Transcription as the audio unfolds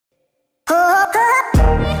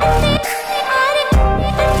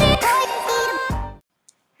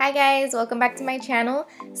guys, welcome back to my channel.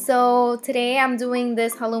 So today I'm doing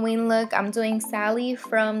this Halloween look. I'm doing Sally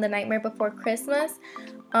from The Nightmare Before Christmas.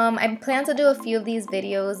 I plan to do a few of these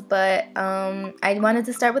videos, but I wanted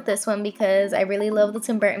to start with this one because I really love the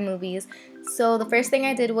Tim Burton movies. So the first thing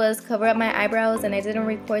I did was cover up my eyebrows, and I didn't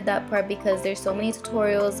record that part because there's so many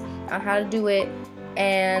tutorials on how to do it,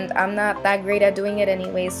 and I'm not that great at doing it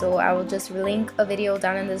anyway, so I will just link a video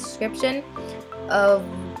down in the description of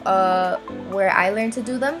where I learned to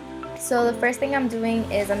do them. So the first thing I'm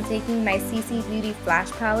doing is I'm taking my CC Beauty Flash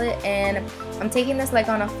palette, and I'm taking this like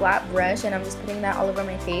on a flat brush, and I'm just putting that all over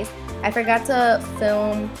my face. I forgot to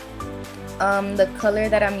film the color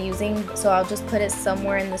that I'm using, so I'll just put it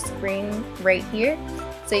somewhere in the screen right here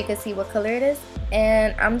so you can see what color it is.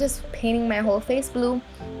 And I'm just painting my whole face blue,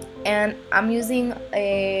 and I'm using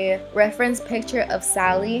a reference picture of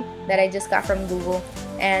Sally that I just got from Google.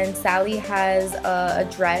 And Sally has a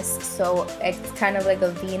dress, so it's kind of like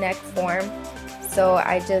a V-neck form, so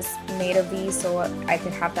I just made a V so I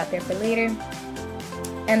could have that there for later.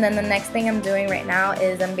 And then the next thing I'm doing right now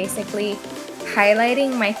is I'm basically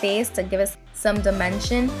highlighting my face to give us some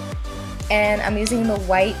dimension, and I'm using the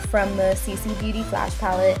white from the CC Beauty Flash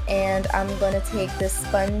palette, and I'm going to take this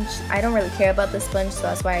sponge. I don't really care about the sponge, so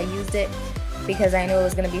that's why I used it, because I knew it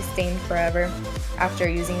was going to be stained forever after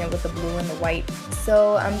using it with the blue and the white.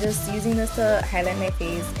 So I'm just using this to highlight my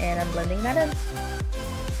face, and I'm blending that in.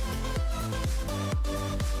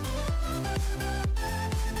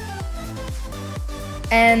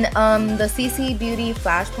 And the CC Beauty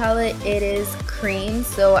Flash palette, it is cream,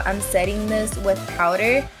 so I'm setting this with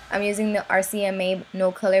powder. I'm using the RCMA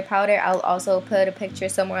no color powder. I'll also put a picture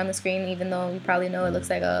somewhere on the screen, even though you probably know it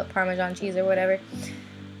looks like a Parmesan cheese or whatever.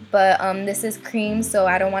 But this is cream, so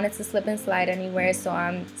I don't want it to slip and slide anywhere, so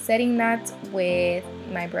I'm setting that with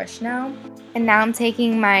my brush now. And now I'm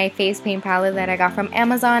taking my face paint palette that I got from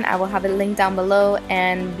Amazon. I will have it linked down below,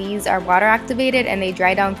 and these are water activated and they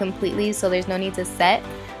dry down completely, so there's no need to set.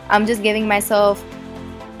 I'm just giving myself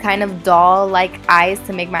kind of doll-like eyes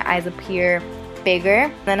to make my eyes appear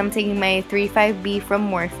bigger. Then I'm taking my 35B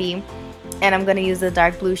from Morphe, and I'm going to use the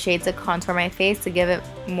dark blue shade to contour my face to give it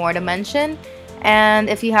more dimension. And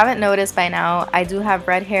if you haven't noticed by now, I do have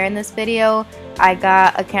red hair in this video. I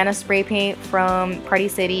got a can of spray paint from Party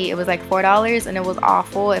City. It was like $4 and it was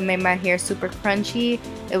awful. It made my hair super crunchy.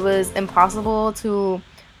 It was impossible to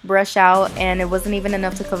brush out, and it wasn't even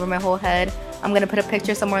enough to cover my whole head. I'm gonna put a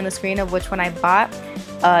picture somewhere on the screen of which one I bought.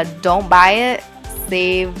 Don't buy it.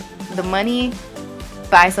 Save the money.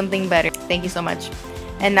 Buy something better. Thank you so much.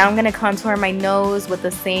 And now I'm gonna contour my nose with the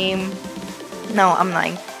same... No, I'm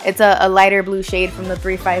lying. It's a lighter blue shade from the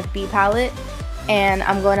 35B palette, and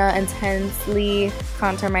I'm going to intensely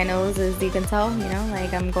contour my nose, as you can tell, you know,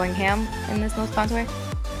 like I'm going ham in this nose contour.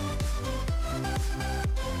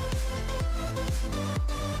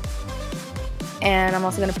 And I'm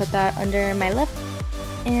also going to put that under my lip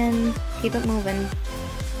and keep it moving.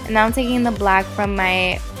 And now I'm taking the black from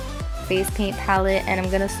my face paint palette, and I'm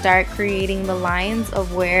going to start creating the lines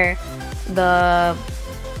of where the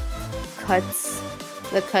cuts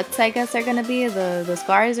I guess are gonna be, the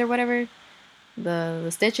scars or whatever, the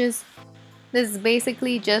stitches. This is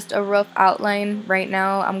basically just a rough outline right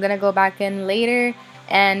now. I'm gonna go back in later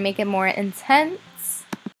and make it more intense.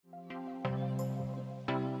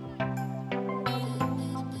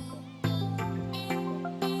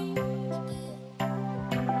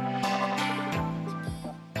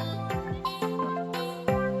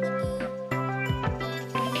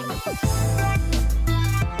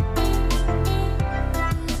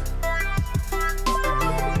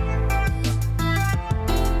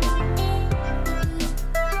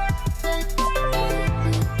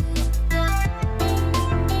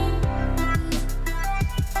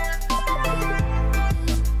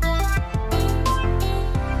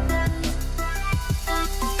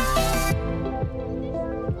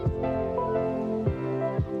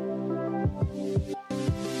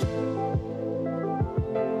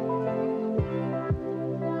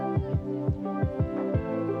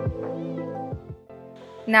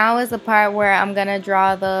 Now is the part where I'm gonna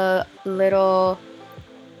draw the little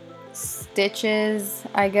stitches,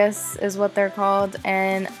 I guess is what they're called,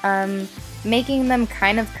 and I'm making them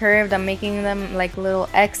kind of curved. I'm making them like little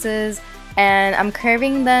X's, and I'm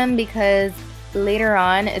curving them because later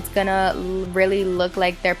on it's gonna really look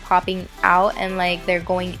like they're popping out and like they're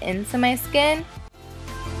going into my skin.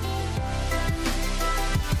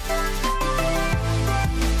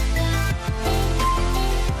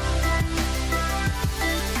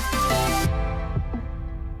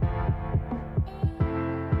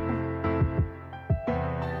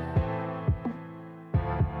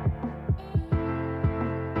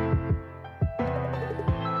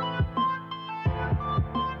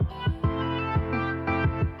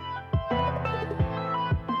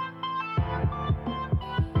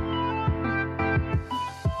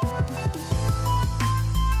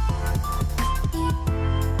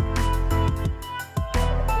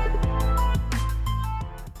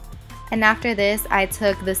 And after this, I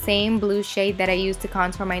took the same blue shade that I used to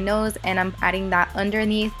contour my nose, and I'm adding that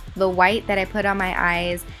underneath the white that I put on my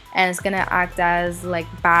eyes, and it's gonna act as like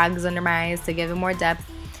bags under my eyes to give it more depth.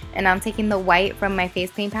 And I'm taking the white from my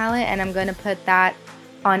face paint palette, and I'm gonna put that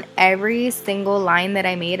on every single line that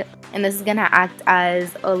I made, and this is gonna act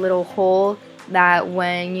as a little hole that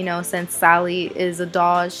when, you know, since Sally is a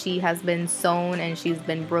doll, she has been sewn and she's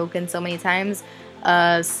been broken so many times,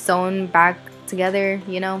 sewn back together,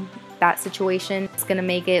 you know, that situation. It's gonna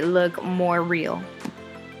make it look more real.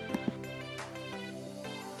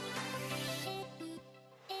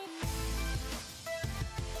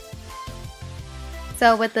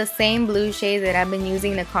 So with the same blue shade that I've been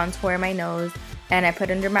using to contour my nose and I put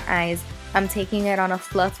under my eyes, I'm taking it on a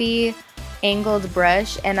fluffy angled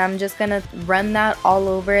brush, and I'm just gonna run that all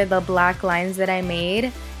over the black lines that I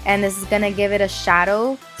made, and this is gonna give it a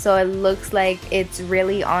shadow so it looks like it's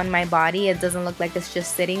really on my body. It doesn't look like it's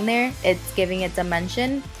just sitting there, it's giving it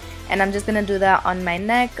dimension. And I'm just gonna do that on my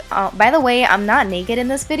neck. By the way, I'm not naked in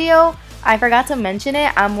this video. I forgot to mention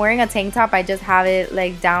it. I'm wearing a tank top. I just have it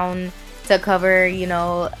like down to cover, you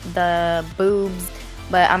know, the boobs,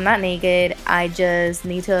 but I'm not naked. I just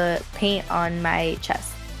need to paint on my chest.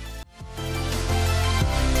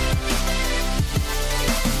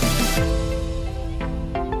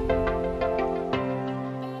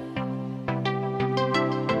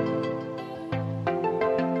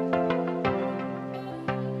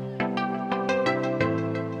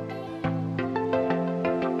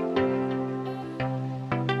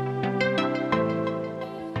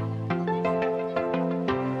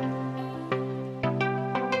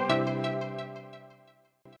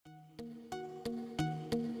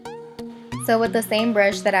 So with the same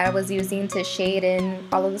brush that I was using to shade in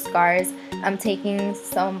all of the scars, I'm taking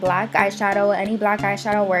some black eyeshadow, any black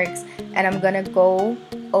eyeshadow works, and I'm gonna go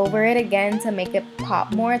over it again to make it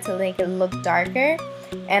pop more, to make it look darker.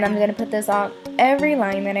 And I'm gonna put this on every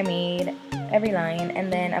line that I made, every line,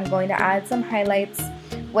 and then I'm going to add some highlights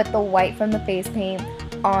with the white from the face paint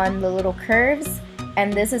on the little curves,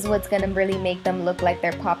 and this is what's gonna really make them look like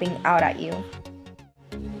they're popping out at you.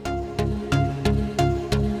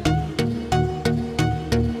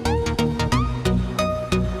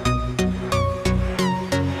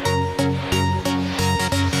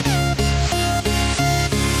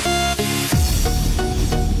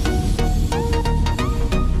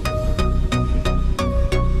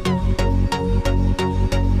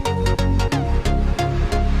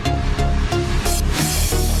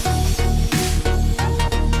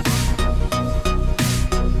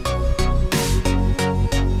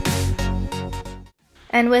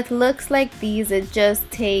 And with looks like these, it just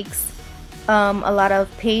takes a lot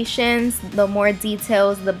of patience. The more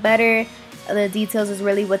details, the better. The details is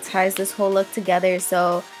really what ties this whole look together,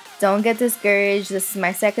 so don't get discouraged. This is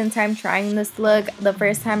my second time trying this look. The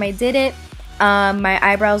first time I did it, my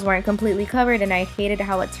eyebrows weren't completely covered and I hated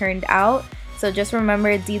how it turned out. So just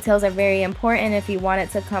remember, details are very important if you want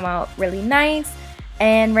it to come out really nice.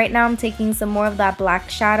 And right now I'm taking some more of that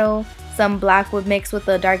black shadow, some black would mix with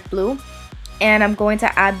the dark blue, and I'm going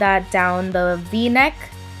to add that down the V-neck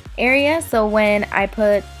area, so when I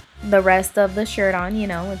put the rest of the shirt on, you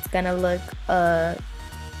know, it's gonna look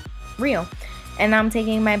real. And I'm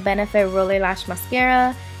taking my Benefit Roller Lash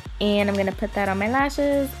Mascara, and I'm gonna put that on my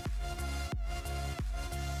lashes.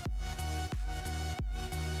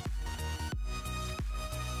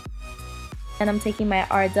 And I'm taking my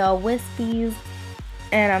Ardell Wispies,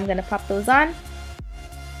 and I'm gonna pop those on.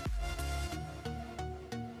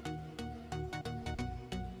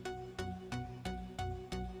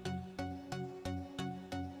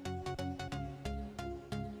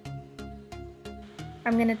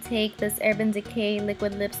 I'm going to take this Urban Decay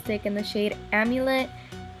liquid lipstick in the shade Amulet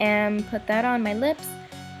and put that on my lips.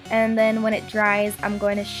 And then when it dries, I'm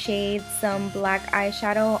going to shade some black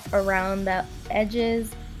eyeshadow around the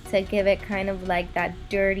edges to give it kind of like that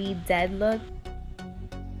dirty, dead look.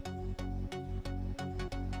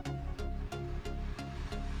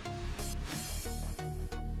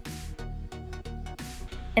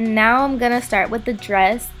 And now I'm going to start with the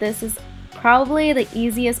dress. This is probably the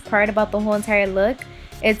easiest part about the whole entire look.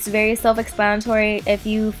 It's very self-explanatory. If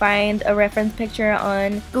you find a reference picture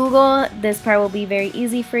on Google, this part will be very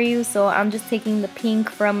easy for you. So I'm just taking the pink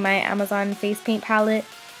from my Amazon face paint palette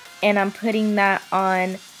and I'm putting that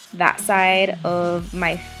on that side of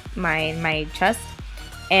my chest,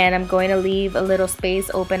 and I'm going to leave a little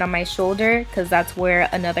space open on my shoulder because that's where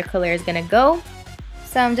another color is going to go.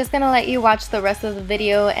 So I'm just going to let you watch the rest of the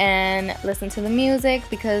video and listen to the music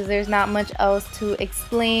because there's not much else to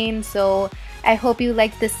explain. So I hope you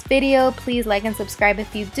like this video. Please like and subscribe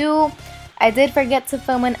if you do. I did forget to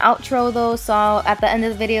film an outro though, so at the end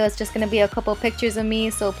of the video it's just going to be a couple pictures of me,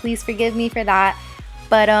 so please forgive me for that.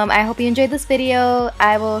 But I hope you enjoyed this video.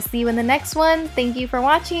 I will see you in the next one. Thank you for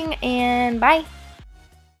watching, and bye!